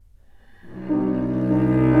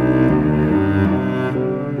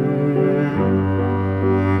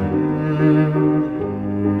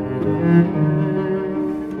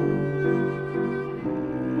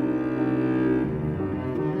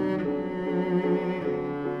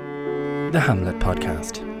The Hamlet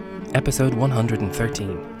Podcast, episode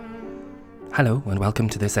 113. Hello and welcome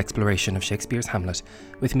to this exploration of Shakespeare's Hamlet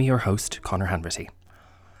with me, your host, Conor Hanratty.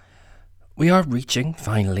 We are reaching,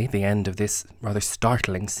 finally, the end of this rather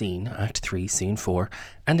startling scene, Act 3, Scene 4,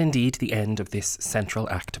 and indeed the end of this central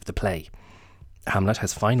act of the play. Hamlet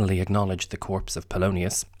has finally acknowledged the corpse of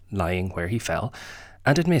Polonius, lying where he fell,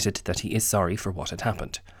 and admitted that he is sorry for what had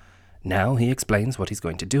happened. Now he explains what he's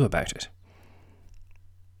going to do about it.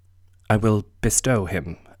 I will bestow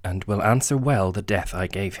him, and will answer well the death I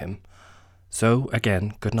gave him. So,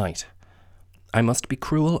 again, good night. I must be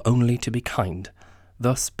cruel only to be kind.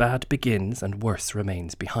 Thus bad begins, and worse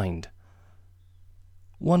remains behind.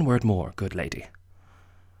 One word more, good lady.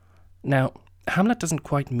 Now, Hamlet doesn't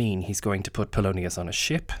quite mean he's going to put Polonius on a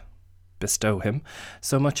ship, bestow him,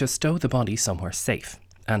 so much as stow the body somewhere safe,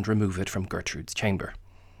 and remove it from Gertrude's chamber.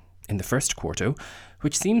 In the first quarto,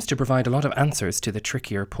 which seems to provide a lot of answers to the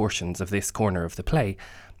trickier portions of this corner of the play,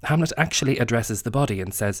 Hamlet actually addresses the body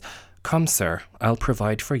and says, "Come, sir, I'll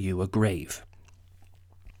provide for you a grave."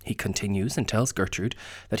 He continues and tells Gertrude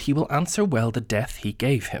that he will answer well the death he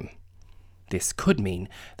gave him. This could mean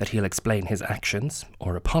that he'll explain his actions,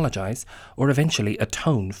 or apologise, or eventually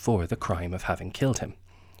atone for the crime of having killed him.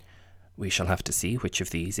 We shall have to see which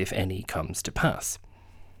of these, if any, comes to pass.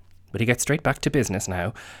 But he gets straight back to business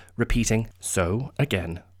now, repeating, "So,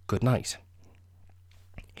 again, good night."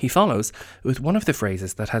 He follows with one of the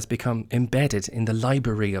phrases that has become embedded in the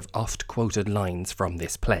library of oft-quoted lines from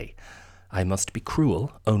this play. I must be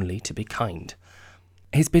cruel only to be kind.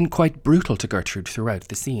 He's been quite brutal to Gertrude throughout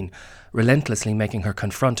the scene, relentlessly making her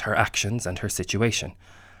confront her actions and her situation.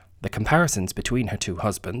 The comparisons between her two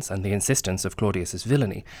husbands and the insistence of Claudius's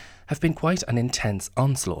villainy have been quite an intense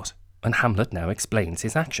onslaught, and Hamlet now explains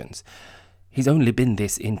his actions. He's only been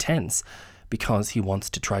this intense because he wants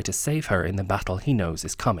to try to save her in the battle he knows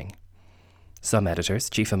is coming. Some editors,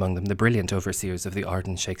 chief among them the brilliant overseers of the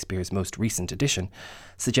Arden Shakespeare's most recent edition,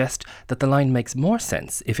 suggest that the line makes more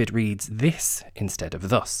sense if it reads this instead of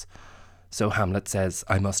thus. So Hamlet says,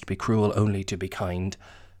 I must be cruel only to be kind.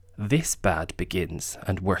 This bad begins,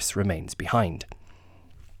 and worse remains behind.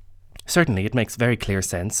 Certainly it makes very clear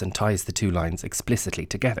sense and ties the two lines explicitly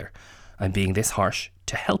together. I'm being this harsh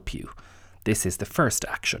to help you. This is the first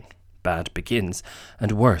action. Bad begins,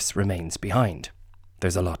 and worse remains behind.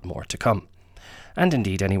 There's a lot more to come. And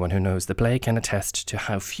indeed anyone who knows the play can attest to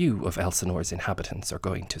how few of Elsinore's inhabitants are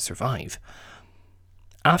going to survive.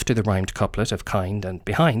 After the rhymed couplet of kind and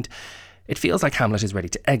behind, it feels like Hamlet is ready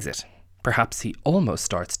to exit. Perhaps he almost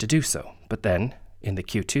starts to do so, but then, in the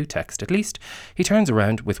Q2 text at least, he turns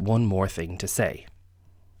around with one more thing to say.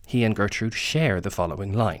 He and Gertrude share the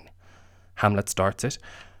following line. Hamlet starts it,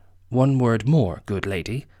 "One word more, good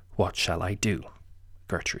lady, what shall I do?"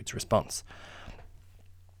 Gertrude's response.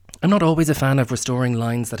 I'm not always a fan of restoring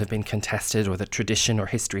lines that have been contested or that tradition or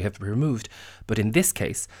history have removed, but in this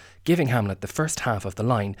case, giving Hamlet the first half of the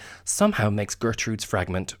line somehow makes Gertrude's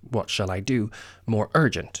fragment, "What shall I do?" more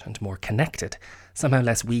urgent and more connected, somehow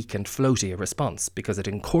less weak and floaty a response, because it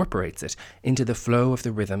incorporates it into the flow of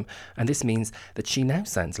the rhythm, and this means that she now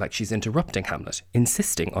sounds like she's interrupting Hamlet,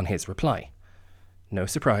 insisting on his reply. No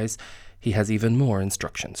surprise, he has even more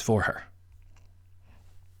instructions for her.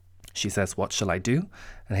 She says, "What shall I do?"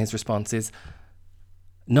 And his response is,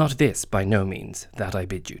 "Not this, by no means, that I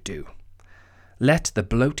bid you do. Let the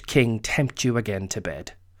bloat king tempt you again to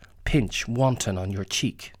bed, pinch wanton on your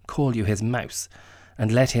cheek, call you his mouse,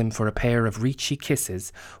 and let him for a pair of reechy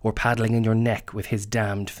kisses, or paddling in your neck with his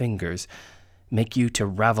damned fingers, make you to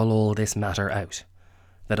ravel all this matter out,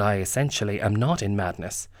 that I essentially am not in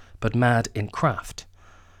madness, but mad in craft.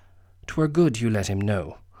 'Twere good you let him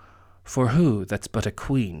know, for who that's but a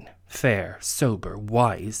queen, fair, sober,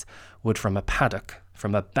 wise, would from a paddock,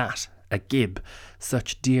 from a bat, a gib,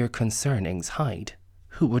 such dear concernings hide?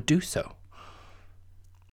 Who would do so?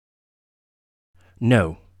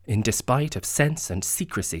 No, in despite of sense and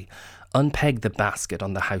secrecy, unpeg the basket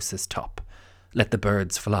on the house's top. Let the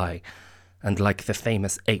birds fly, and like the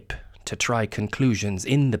famous ape, to try conclusions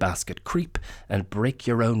in the basket creep, and break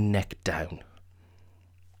your own neck down."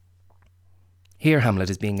 Here Hamlet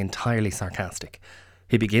is being entirely sarcastic.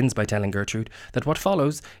 He begins by telling Gertrude that what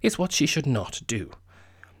follows is what she should not do.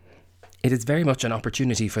 It is very much an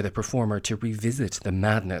opportunity for the performer to revisit the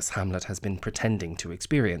madness Hamlet has been pretending to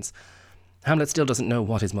experience. Hamlet still doesn't know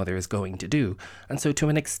what his mother is going to do, and so to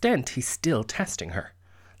an extent he's still testing her.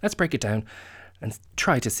 Let's break it down and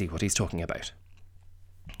try to see what he's talking about.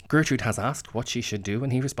 Gertrude has asked what she should do,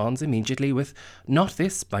 and he responds immediately with, "Not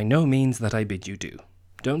this, by no means, that I bid you do.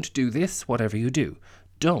 Don't do this, whatever you do.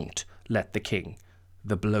 Don't let the king,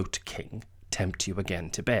 the bloat king, tempt you again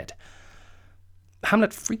to bed."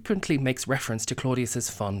 Hamlet frequently makes reference to Claudius's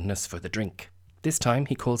fondness for the drink. This time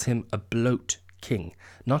he calls him a bloat king.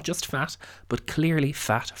 Not just fat, but clearly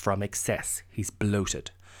fat from excess. He's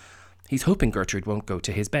bloated. He's hoping Gertrude won't go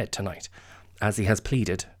to his bed tonight, as he has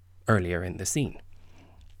pleaded earlier in the scene.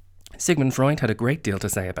 Sigmund Freud had a great deal to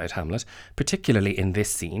say about Hamlet, particularly in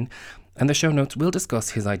this scene, and the show notes will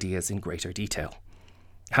discuss his ideas in greater detail.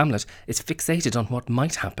 Hamlet is fixated on what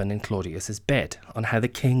might happen in Claudius's bed, on how the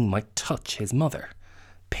king might touch his mother,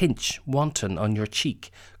 pinch wanton on your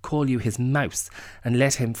cheek, call you his mouse, and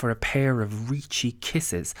let him for a pair of reachy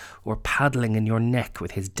kisses, or paddling in your neck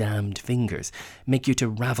with his damned fingers, make you to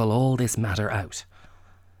ravel all this matter out.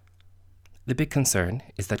 The big concern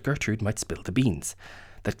is that Gertrude might spill the beans,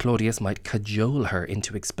 that Claudius might cajole her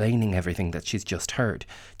into explaining everything that she's just heard,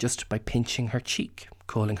 just by pinching her cheek,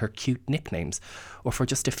 calling her cute nicknames, or for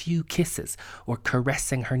just a few kisses, or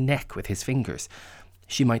caressing her neck with his fingers.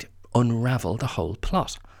 She might unravel the whole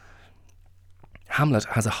plot. Hamlet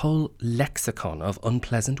has a whole lexicon of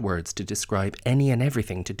unpleasant words to describe any and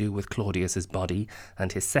everything to do with Claudius's body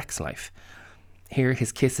and his sex life. Here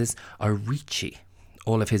his kisses are reachy.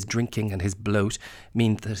 All of his drinking and his bloat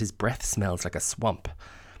mean that his breath smells like a swamp.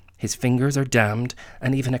 His fingers are damned,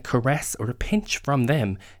 and even a caress or a pinch from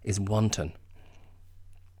them is wanton.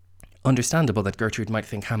 Understandable that Gertrude might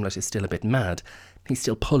think Hamlet is still a bit mad. He's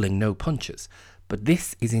still pulling no punches. But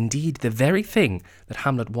this is indeed the very thing that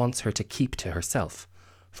Hamlet wants her to keep to herself.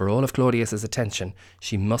 For all of Claudius's attention,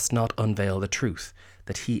 she must not unveil the truth,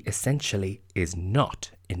 that he essentially is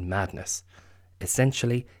not in madness.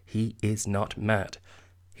 Essentially, he is not mad.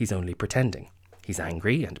 He's only pretending. He's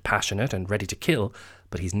angry and passionate and ready to kill,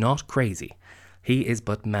 but he's not crazy. He is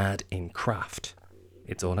but mad in craft.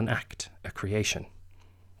 It's all an act, a creation.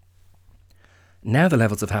 Now the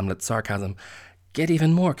levels of Hamlet's sarcasm get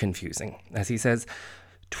even more confusing, as he says,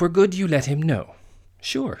 "'Twere good you let him know.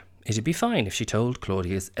 Sure, it'd be fine if she told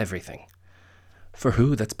Claudius everything. For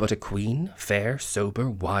who that's but a queen, fair, sober,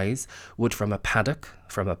 wise, would from a paddock,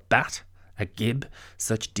 from a bat, a gib,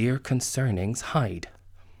 such dear concernings hide?"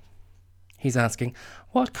 He's asking,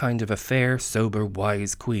 what kind of a fair, sober,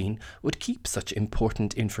 wise queen would keep such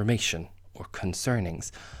important information, or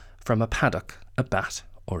concernings, from a paddock, a bat,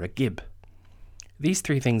 or a gib? These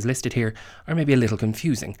three things listed here are maybe a little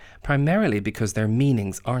confusing, primarily because their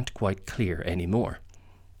meanings aren't quite clear anymore.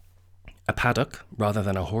 A paddock, rather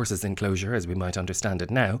than a horse's enclosure as we might understand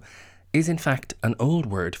it now, is in fact an old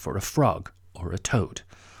word for a frog or a toad.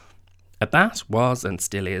 A bat was and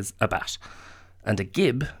still is a bat, and a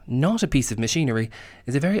gib, not a piece of machinery,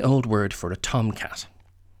 is a very old word for a tomcat.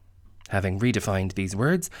 Having redefined these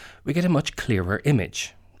words, we get a much clearer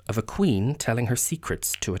image of a queen telling her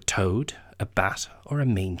secrets to a toad, a bat, or a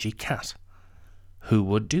mangy cat. Who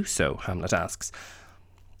would do so, Hamlet asks.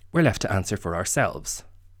 We're left to answer for ourselves.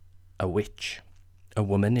 A witch. A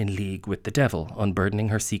woman in league with the devil, unburdening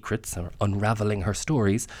her secrets or unravelling her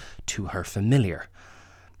stories to her familiar.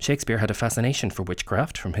 Shakespeare had a fascination for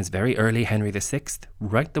witchcraft from his very early Henry VI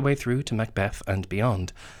right the way through to Macbeth and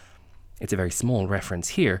beyond. It's a very small reference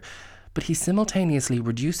here, but he simultaneously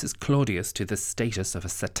reduces Claudius to the status of a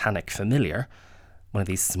satanic familiar, one of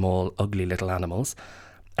these small, ugly little animals,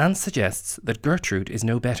 and suggests that Gertrude is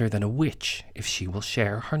no better than a witch if she will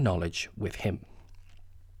share her knowledge with him.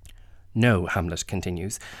 No, Hamlet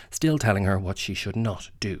continues, still telling her what she should not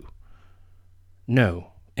do.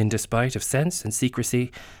 No, in despite of sense and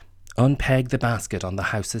secrecy, unpeg the basket on the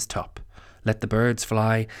house's top, let the birds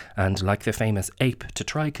fly, and like the famous ape to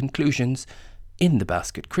try conclusions, in the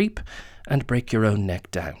basket creep, and break your own neck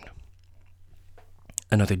down.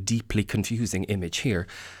 Another deeply confusing image here,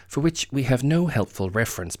 for which we have no helpful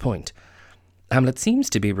reference point. Hamlet seems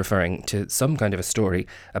to be referring to some kind of a story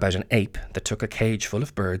about an ape that took a cage full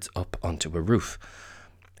of birds up onto a roof.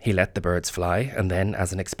 He let the birds fly, and then,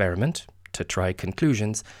 as an experiment, to try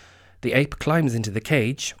conclusions, the ape climbs into the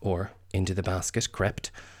cage, or into the basket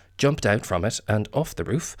crept, jumped out from it and off the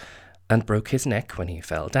roof, and broke his neck when he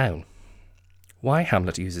fell down. Why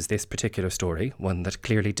Hamlet uses this particular story, one that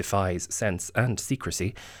clearly defies sense and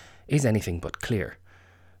secrecy, is anything but clear.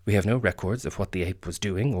 We have no records of what the ape was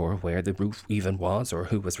doing, or where the roof even was, or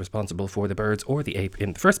who was responsible for the birds or the ape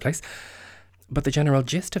in the first place, but the general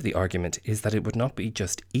gist of the argument is that it would not be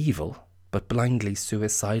just evil, but blindly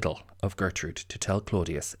suicidal of Gertrude to tell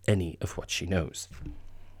Claudius any of what she knows.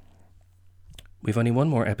 We've only one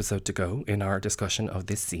more episode to go in our discussion of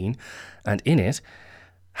this scene, and in it,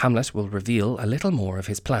 Hamlet will reveal a little more of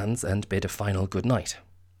his plans and bid a final goodnight.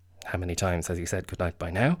 How many times has he said goodnight by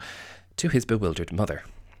now? To his bewildered mother.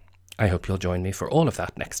 I hope you'll join me for all of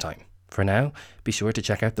that next time. For now, be sure to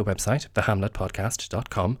check out the website,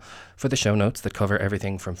 thehamletpodcast.com, for the show notes that cover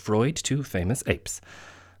everything from Freud to famous apes.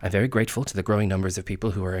 I'm very grateful to the growing numbers of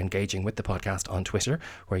people who are engaging with the podcast on Twitter,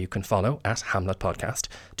 where you can follow @Hamlet Podcast.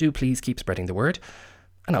 Do please keep spreading the word,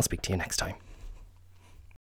 and I'll speak to you next time.